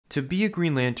To be a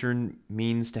Green Lantern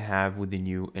means to have within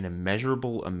you an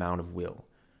immeasurable amount of will.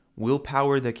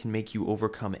 Willpower that can make you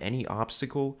overcome any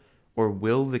obstacle, or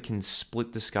will that can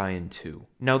split the sky in two.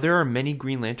 Now, there are many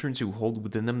Green Lanterns who hold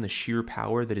within them the sheer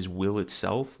power that is will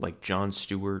itself, like John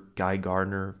Stewart, Guy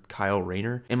Gardner, Kyle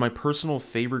Rayner, and my personal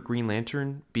favorite Green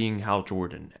Lantern being Hal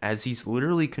Jordan, as he's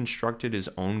literally constructed his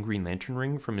own Green Lantern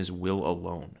ring from his will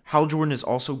alone. Hal Jordan has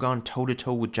also gone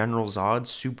toe-to-toe with General Zod,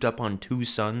 souped up on 2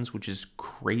 suns, which is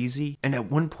crazy, and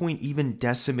at one point even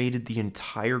decimated the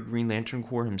entire Green Lantern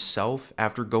Corps himself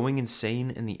after going insane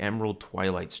in the Emerald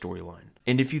Twilight storyline.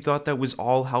 And if you thought that was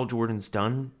all Hal Jordan's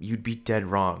done, you'd be dead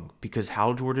wrong, because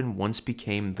Hal Jordan once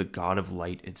became the God of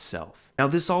Light itself. Now,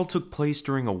 this all took place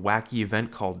during a wacky event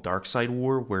called Darkseid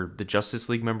War, where the Justice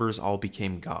League members all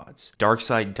became gods.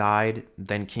 Darkseid died,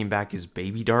 then came back as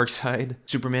baby Darkseid.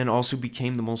 Superman also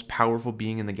became the most powerful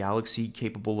being in the galaxy,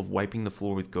 capable of wiping the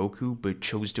floor with Goku, but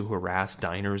chose to harass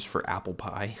diners for apple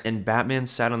pie. And Batman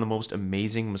sat on the most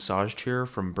amazing massage chair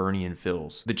from Bernie and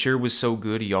Phil's. The chair was so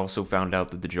good, he also found out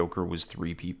that the Joker was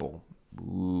 3 people.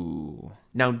 Ooh.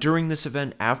 Now, during this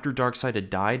event, after Darkseid had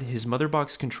died, his mother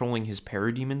box controlling his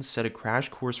parademons set a crash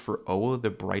course for Oa, the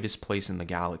brightest place in the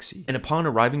galaxy. And upon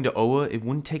arriving to Oa, it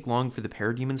wouldn't take long for the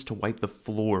parademons to wipe the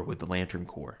floor with the Lantern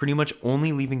Corps, pretty much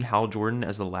only leaving Hal Jordan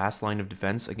as the last line of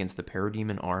defense against the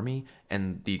parademon army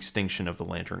and the extinction of the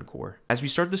Lantern Corps. As we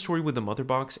start the story with the mother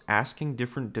box asking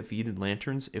different defeated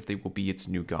lanterns if they will be its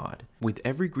new god, with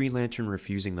every Green Lantern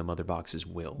refusing the mother box's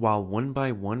will, while one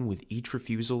by one with each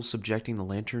refusal subjecting the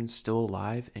lanterns still alive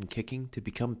and kicking to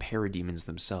become parademons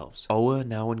themselves. Oa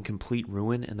now in complete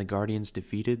ruin and the Guardians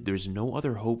defeated, there's no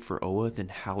other hope for Oa than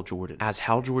Hal Jordan, as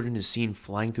Hal Jordan is seen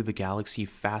flying through the galaxy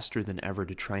faster than ever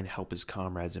to try and help his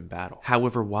comrades in battle.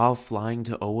 However, while flying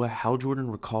to Oa, Hal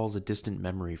Jordan recalls a distant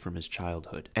memory from his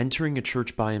childhood. Entering a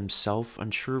church by himself,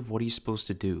 unsure of what he's supposed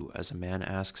to do, as a man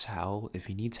asks Hal if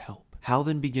he needs help. Hal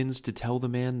then begins to tell the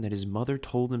man that his mother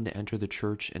told him to enter the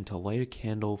church and to light a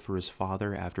candle for his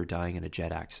father after dying in a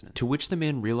jet accident. To which the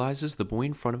man realizes the boy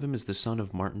in front of him is the son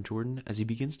of Martin Jordan, as he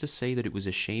begins to say that it was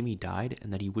a shame he died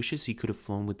and that he wishes he could have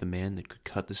flown with the man that could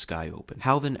cut the sky open.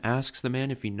 Hal then asks the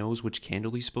man if he knows which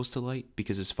candle he's supposed to light,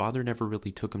 because his father never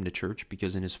really took him to church,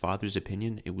 because in his father's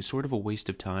opinion, it was sort of a waste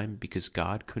of time because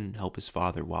God couldn't help his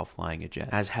father while flying a jet.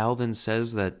 As Hal then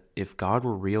says that if God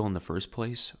were real in the first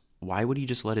place, why would he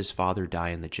just let his father die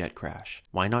in the jet crash?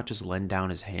 Why not just lend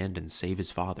down his hand and save his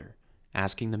father?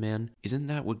 Asking the man, isn't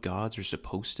that what gods are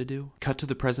supposed to do? Cut to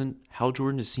the present, Hal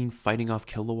Jordan is seen fighting off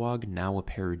Kilowog, now a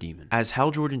parademon. As Hal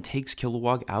Jordan takes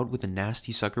Kilowog out with a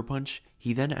nasty sucker punch,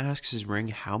 he then asks his ring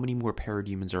how many more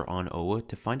parademons are on Oa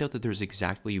to find out that there's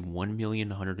exactly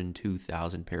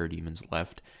 1,102,000 parademons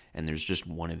left, and there's just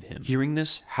one of him. Hearing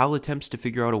this, Hal attempts to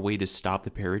figure out a way to stop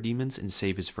the parademons and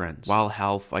save his friends, while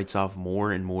Hal fights off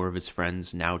more and more of his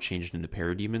friends now changed into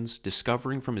parademons,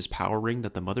 discovering from his power ring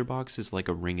that the mother box is like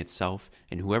a ring itself,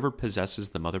 and whoever possesses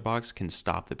the mother box can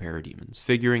stop the parademons.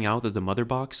 Figuring out that the mother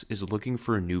box is looking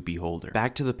for a new beholder.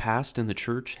 Back to the past in the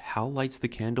church, Hal lights the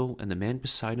candle, and the man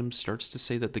beside him starts to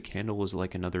say that the candle is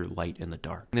like another light in the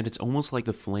dark, and that it's almost like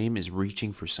the flame is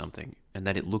reaching for something, and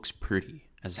that it looks pretty,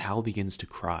 as Hal begins to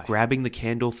cry, grabbing the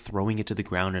candle, throwing it to the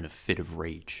ground in a fit of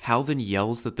rage. Hal then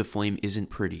yells that the flame isn't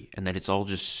pretty, and that it's all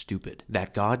just stupid,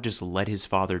 that God just let his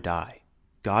father die.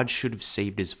 God should have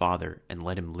saved his father and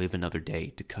let him live another day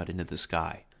to cut into the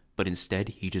sky, but instead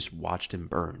he just watched him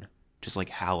burn, just like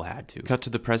Hal had to. Cut to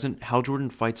the present, Hal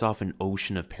Jordan fights off an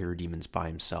ocean of parademons by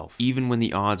himself. Even when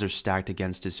the odds are stacked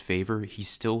against his favor, he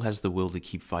still has the will to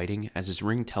keep fighting, as his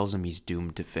ring tells him he's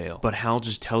doomed to fail. But Hal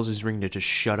just tells his ring to just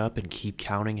shut up and keep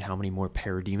counting how many more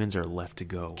parademons are left to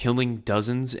go, killing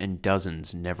dozens and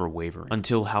dozens, never wavering,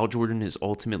 until Hal Jordan is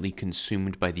ultimately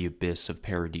consumed by the abyss of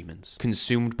parademons.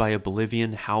 Consumed by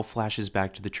oblivion, Hal flashes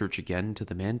back to the church again, to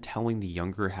the man telling the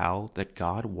younger Hal that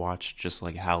God watched just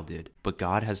like Hal did, but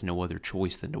God has no other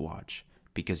choice than to watch,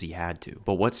 because he had to.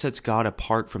 But what sets God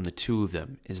apart from the two of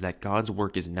them is that God's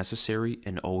work is necessary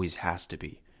and always has to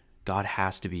be. God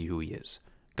has to be who he is.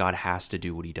 God has to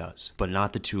do what he does, but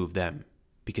not the two of them,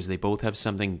 because they both have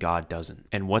something God doesn't.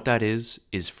 And what that is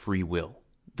free will.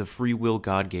 The free will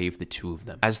God gave the two of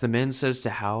them. As the man says to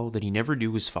Hal that he never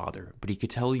knew his father, but he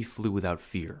could tell he flew without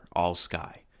fear, all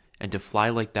sky. And to fly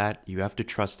like that, you have to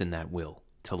trust in that will,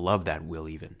 to love that will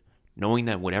even. Knowing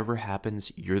that whatever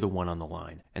happens, you're the one on the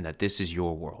line, and that this is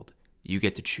your world. You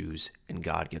get to choose, and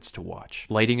God gets to watch.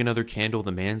 Lighting another candle,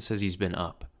 the man says he's been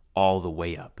up, all the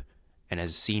way up, and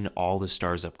has seen all the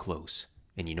stars up close.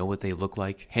 And you know what they look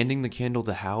like? Handing the candle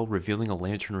to Hal, revealing a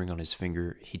lantern ring on his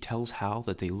finger, he tells Hal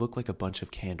that they look like a bunch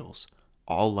of candles,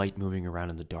 all light moving around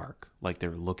in the dark, like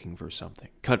they're looking for something.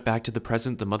 Cut back to the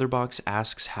present, the Mother Box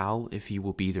asks Hal if he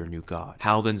will be their new god.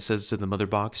 Hal then says to the Mother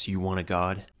Box, "You want a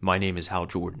god? My name is Hal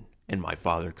Jordan, and my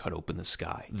father cut open the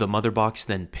sky." The Mother Box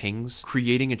then pings,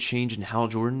 creating a change in Hal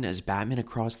Jordan as Batman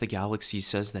across the galaxy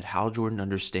says that Hal Jordan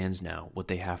understands now what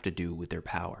they have to do with their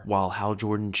power, while Hal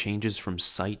Jordan changes from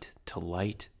sight to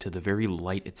light to the very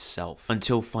light itself,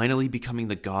 until finally becoming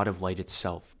the god of light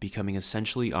itself, becoming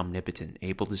essentially omnipotent,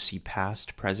 able to see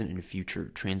past, present, and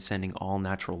future, transcending all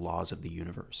natural laws of the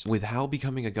universe. With Hal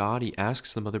becoming a god, he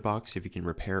asks the Mother Box if he can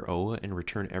repair Oa and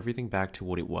return everything back to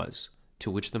what it was,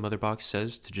 to which the Mother Box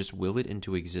says to just will it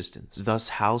into existence. Thus,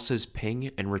 Hal says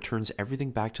ping and returns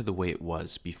everything back to the way it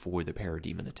was before the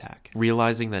Parademon attack.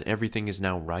 Realizing that everything is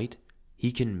now right,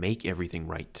 he can make everything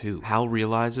right too. Hal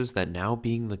realizes that now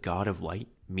being the god of light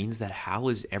means that Hal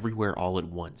is everywhere all at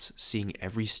once, seeing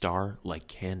every star like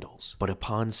candles. But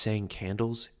upon saying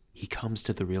candles, he comes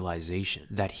to the realization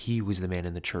that he was the man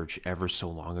in the church ever so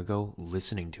long ago,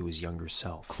 listening to his younger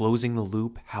self. Closing the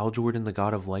loop, Hal Jordan, the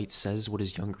god of light, says what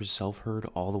his younger self heard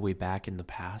all the way back in the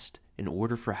past, in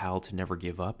order for Hal to never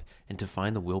give up and to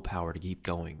find the willpower to keep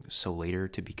going, so later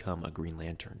to become a Green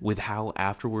Lantern. With Hal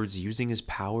afterwards using his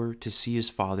power to see his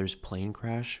father's plane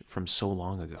crash from so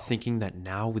long ago, thinking that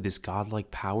now with his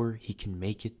godlike power he can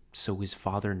make it so his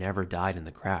father never died in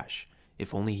the crash,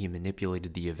 if only he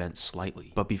manipulated the event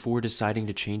slightly. But before deciding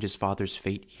to change his father's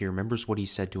fate, he remembers what he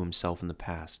said to himself in the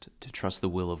past, to trust the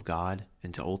will of God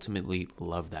and to ultimately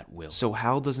love that will. So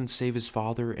Hal doesn't save his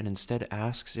father and instead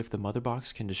asks if the Mother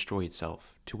Box can destroy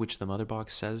itself, to which the Mother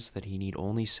Box says that he need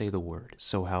only say the word.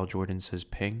 So Hal Jordan says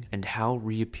ping, and Hal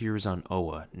reappears on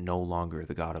Oa, no longer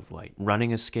the god of light,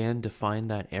 running a scan to find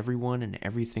that everyone and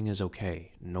everything is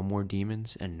okay, no more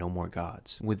demons and no more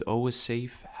gods. With Oa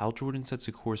safe, Hal Jordan sets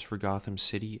a course for Gotham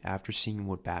City after seeing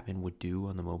what Batman would do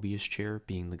on the Mobius chair,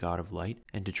 being the god of light,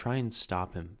 and to try and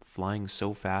stop him, flying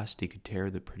so fast he could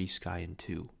tear the pretty sky in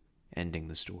two, ending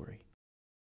the story.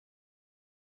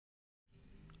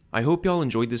 I hope y'all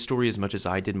enjoyed this story as much as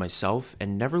I did myself,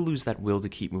 and never lose that will to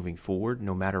keep moving forward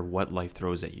no matter what life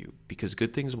throws at you, because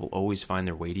good things will always find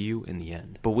their way to you in the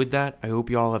end. But with that, I hope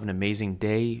y'all have an amazing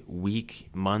day, week,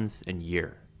 month, and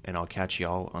year, and I'll catch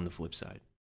y'all on the flip side.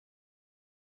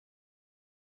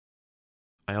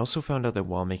 I also found out that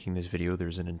while making this video,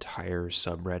 there's an entire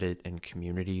subreddit and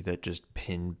community that just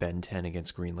pinned Ben 10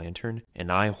 against Green Lantern,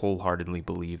 and I wholeheartedly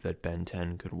believe that Ben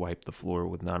 10 could wipe the floor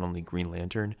with not only Green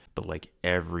Lantern, but like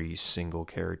every single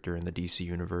character in the DC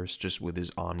universe, just with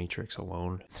his Omnitrix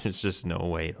alone. There's just no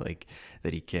way like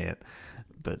that he can't.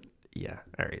 But yeah,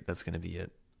 alright, that's gonna be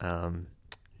it. I'm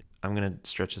gonna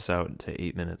stretch this out to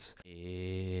 8 minutes.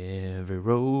 Every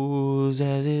rose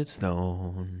has its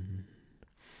thorn,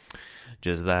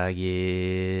 just like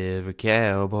every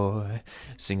cowboy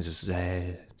sings a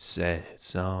sad, sad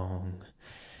song.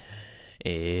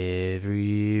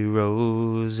 Every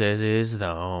rose has its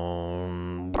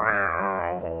thorn,